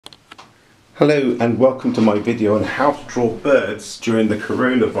Hello and welcome to my video on how to draw birds during the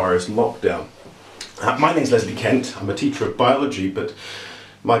coronavirus lockdown. My name is Leslie Kent. I'm a teacher of biology, but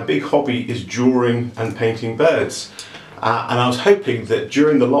my big hobby is drawing and painting birds. And I was hoping that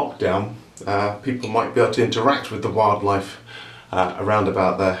during the lockdown people might be able to interact with the wildlife around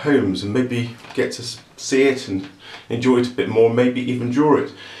about their homes and maybe get to see it and enjoy it a bit more, maybe even draw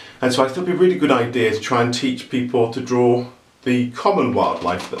it. And so I thought it would be a really good idea to try and teach people to draw the common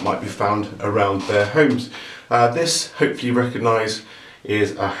wildlife that might be found around their homes. This, hopefully you recognise,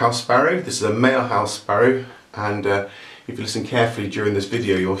 is a house sparrow. This is a male house sparrow, and if you listen carefully during this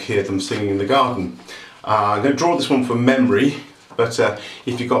video you'll hear them singing in the garden. I'm going to draw this one from memory, but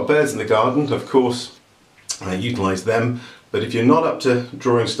if you've got birds in the garden, of course utilise them. But if you're not up to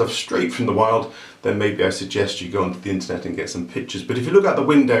drawing stuff straight from the wild, then maybe I suggest you go onto the internet and get some pictures. But if you look out the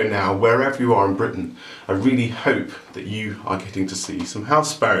window now, wherever you are in Britain, I really hope that you are getting to see some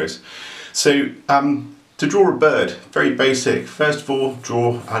house sparrows. So to draw a bird, very basic. First of all,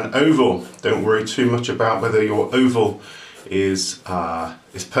 draw an oval. Don't worry too much about whether your oval is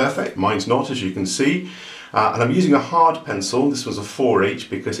perfect. Mine's not, as you can see. And I'm using a hard pencil. This was a 4H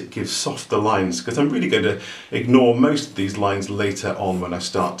because it gives softer lines, because I'm really going to ignore most of these lines later on when I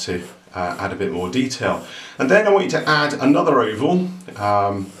start to add a bit more detail. And then I want you to add another oval,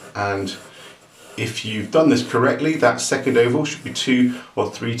 and if you've done this correctly, that second oval should be 2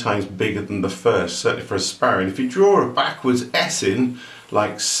 or 3 times bigger than the first, certainly for a sparrow. And if you draw a backwards S in,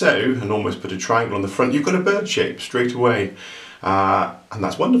 like so, and almost put a triangle on the front, you've got a bird shape straight away. And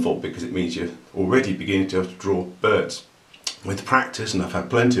that's wonderful because it means you're already beginning to have to draw birds. With practice, and I've had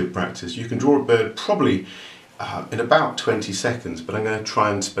plenty of practice, you can draw a bird probably in about 20 seconds, but I'm going to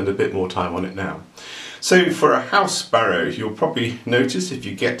try and spend a bit more time on it now. So for a house sparrow, you'll probably notice, if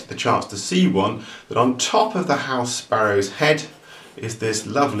you get the chance to see one, that on top of the house sparrow's head is this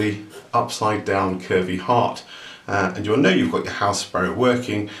lovely upside down curvy heart. And you'll know you've got your house sparrow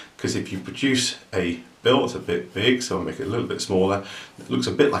working because if you produce a bill, it's a bit big, so I'll make it a little bit smaller. It looks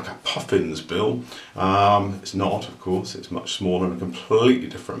a bit like a puffin's bill. It's not, of course, it's much smaller and a completely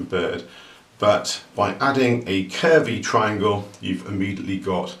different bird. But by adding a curvy triangle, you've immediately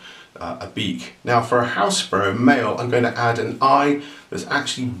got a beak. Now for a house sparrow male, I'm going to add an eye that's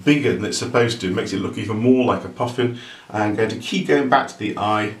actually bigger than it's supposed to. It makes it look even more like a puffin. I'm going to keep going back to the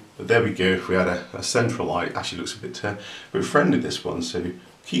eye, but there we go. If we had a central eye, it actually looks a bit friendly, this one. So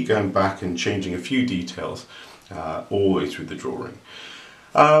keep going back and changing a few details all the way through the drawing.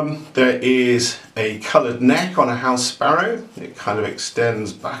 There is a coloured neck on a house sparrow. It kind of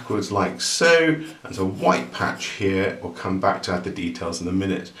extends backwards like so. There's a white patch here. We'll come back to add the details in a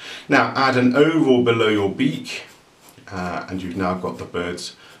minute. Now add an oval below your beak, and you've now got the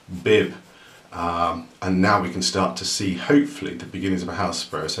bird's bib. And now we can start to see, hopefully, the beginnings of a house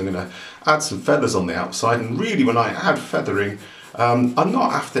sparrow. So I'm going to add some feathers on the outside, and really when I add feathering, I'm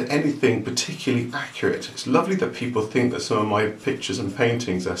not after anything particularly accurate. It's lovely that people think that some of my pictures and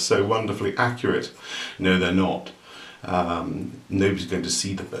paintings are so wonderfully accurate. No, they're not. Nobody's going to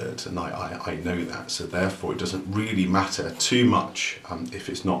see the birds, and I know that, so therefore it doesn't really matter too much if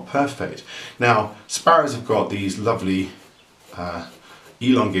it's not perfect. Now, sparrows have got these lovely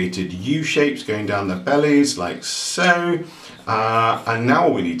elongated U shapes going down their bellies like so, and now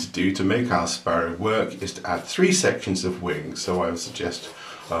what we need to do to make our sparrow work is to add 3 sections of wings. So I would suggest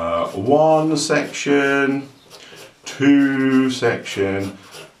 1 section, 2 section,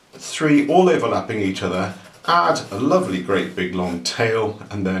 3, all overlapping each other. Add a lovely great big long tail,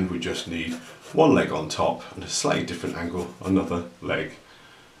 and then we just need 1 leg on top and a slightly different angle, another leg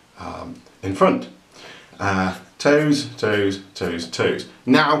in front. Toes, toes, toes, toes.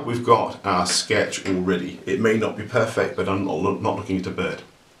 Now we've got our sketch already. It may not be perfect, but I'm not looking at a bird.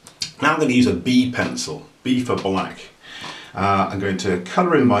 Now I'm going to use a B pencil, B for black. I'm going to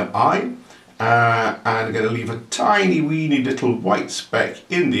colour in my eye, and I'm going to leave a tiny weeny little white speck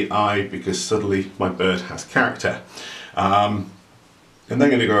in the eye because suddenly my bird has character. And then I'm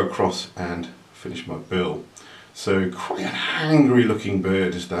going to go across and finish my bill. So quite an angry looking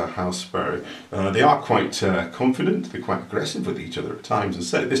bird is the house sparrow. They are quite confident, they're quite aggressive with each other at times, and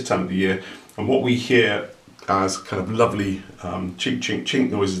certainly this time of the year. And what we hear as kind of lovely chink chink chink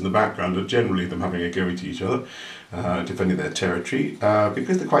noises in the background are generally them having a go at each other, defending their territory.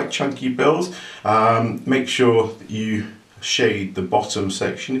 Because they're quite chunky bills, make sure that you shade the bottom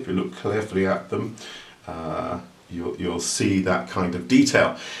section. If you look carefully at them, you'll see that kind of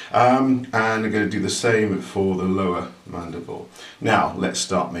detail. And I'm going to do the same for the lower mandible. Now let's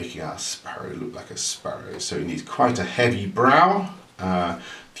start making our sparrow look like a sparrow. So it needs quite a heavy brow,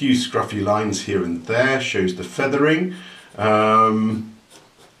 few scruffy lines here and there, shows the feathering.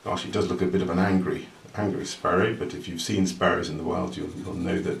 Gosh, it does look a bit of an angry sparrow, but if you've seen sparrows in the wild, you'll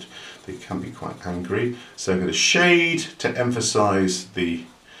know that they can be quite angry. So I'm going to shade to emphasize the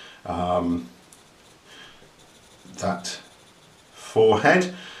that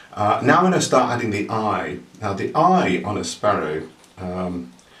forehead. Now I'm going to start adding the eye. Now the eye on a sparrow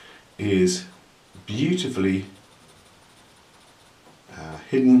is beautifully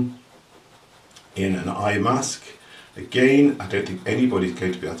hidden in an eye mask. Again, I don't think anybody's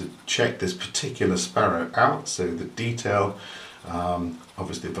going to be able to check this particular sparrow out, so the detail,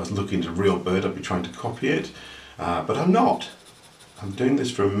 obviously if I was looking at a real bird I'd be trying to copy it, but I'm not. I'm doing this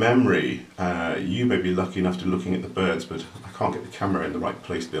from memory. You may be lucky enough to looking at the birds, but I can't get the camera in the right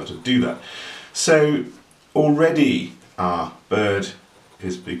place to be able to do that. So already our bird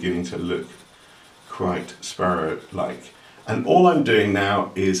is beginning to look quite sparrow-like. And all I'm doing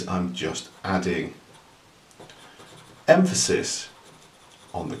now is I'm just adding emphasis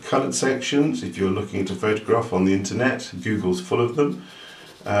on the coloured sections. If you're looking at a photograph on the internet, Google's full of them,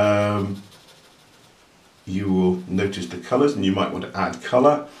 you will notice the colours and you might want to add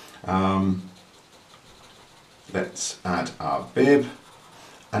colour. Let's add our bib.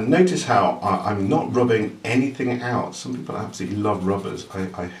 And notice how I'm not rubbing anything out. Some people absolutely love rubbers.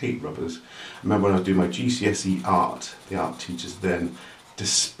 I hate rubbers. I remember when I was doing my GCSE art, the art teachers then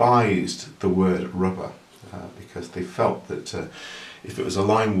despised the word rubber because they felt that if it was a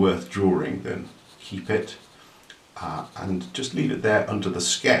line worth drawing, then keep it and just leave it there under the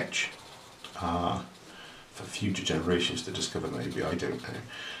sketch for future generations to discover, maybe, I don't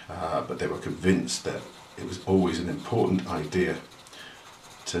know. But they were convinced that it was always an important idea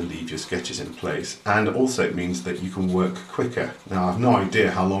to leave your sketches in place, and also it means that you can work quicker. Now I've no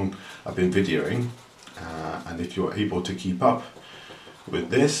idea how long I've been videoing and if you're able to keep up with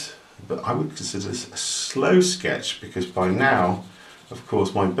this, but I would consider this a slow sketch because by now of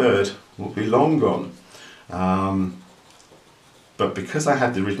course my bird will be long gone. But because I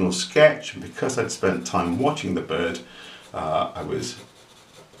had the original sketch and because I'd spent time watching the bird, I was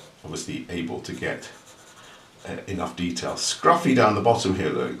obviously able to get enough detail. Scruffy down the bottom here,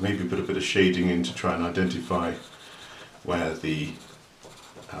 look, maybe put a bit of shading in to try and identify where the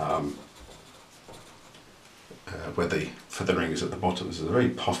feathering is at the bottom. This is a very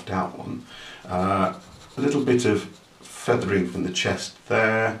puffed out one. A little bit of feathering from the chest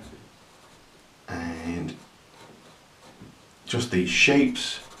there, and just the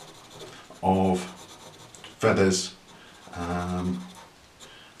shapes of feathers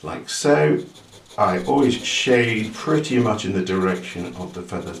like so. I always shade pretty much in the direction of the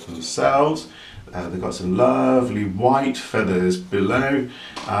feathers themselves. They've got some lovely white feathers below,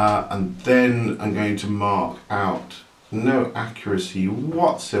 and then I'm going to mark out no accuracy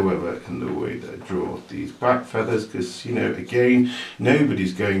whatsoever in the way that I draw these back feathers, because, you know, again,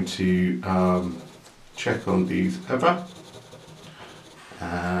 nobody's going to check on these ever,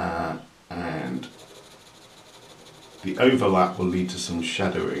 and the overlap will lead to some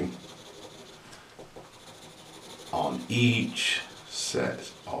shadowing on each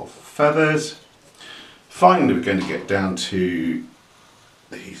set of feathers. Finally, we're going to get down to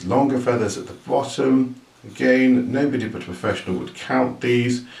these longer feathers at the bottom. Again, nobody but a professional would count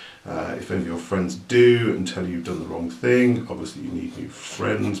these. If any of your friends do and tell you you've done the wrong thing, obviously you need new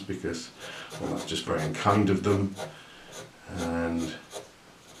friends because, well, that's just very unkind of them. And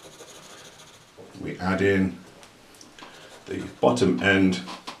we add in the bottom end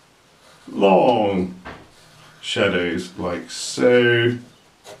long shadows like so.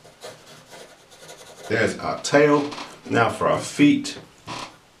 There's our tail. Now for our feet.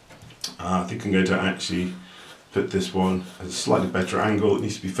 I think I'm going to actually put this one at a slightly better angle. It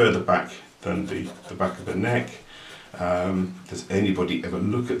needs to be further back than the back of the neck. Does anybody ever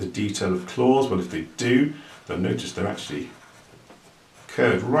look at the detail of claws? Well, if they do, they'll notice they're actually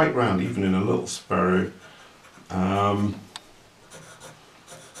curved right round, even in a little sparrow.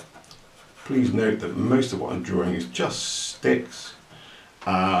 Please note that most of what I'm drawing is just sticks.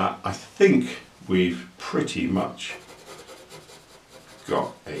 I think we've pretty much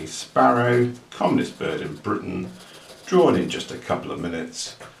got a sparrow, commonest bird in Britain, drawn in just a couple of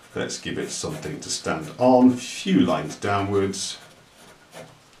minutes. Let's give it something to stand on, a few lines downwards.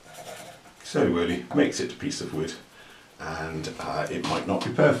 So really makes it a piece of wood, and it might not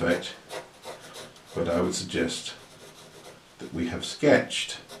be perfect, but I would suggest that we have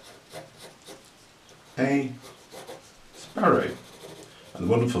sketched a sparrow. And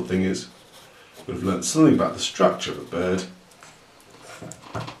the wonderful thing is we've learnt something about the structure of a bird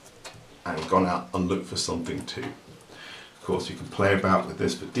and gone out and looked for something too. Of course, you can play about with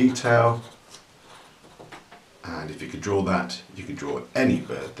this for detail, And if you could draw that, you could draw any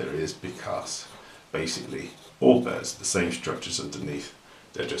bird there is, because basically all birds are the same structures underneath.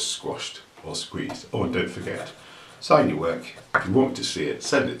 They're just squashed or squeezed. Oh, and don't forget, sign your work. If you want to see it,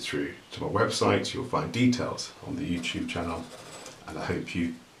 send it through to my website. You'll find details on the YouTube channel. And I hope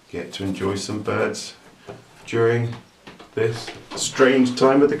you get to enjoy some birds during this strange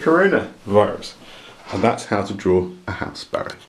time of the coronavirus. And that's how to draw a house sparrow.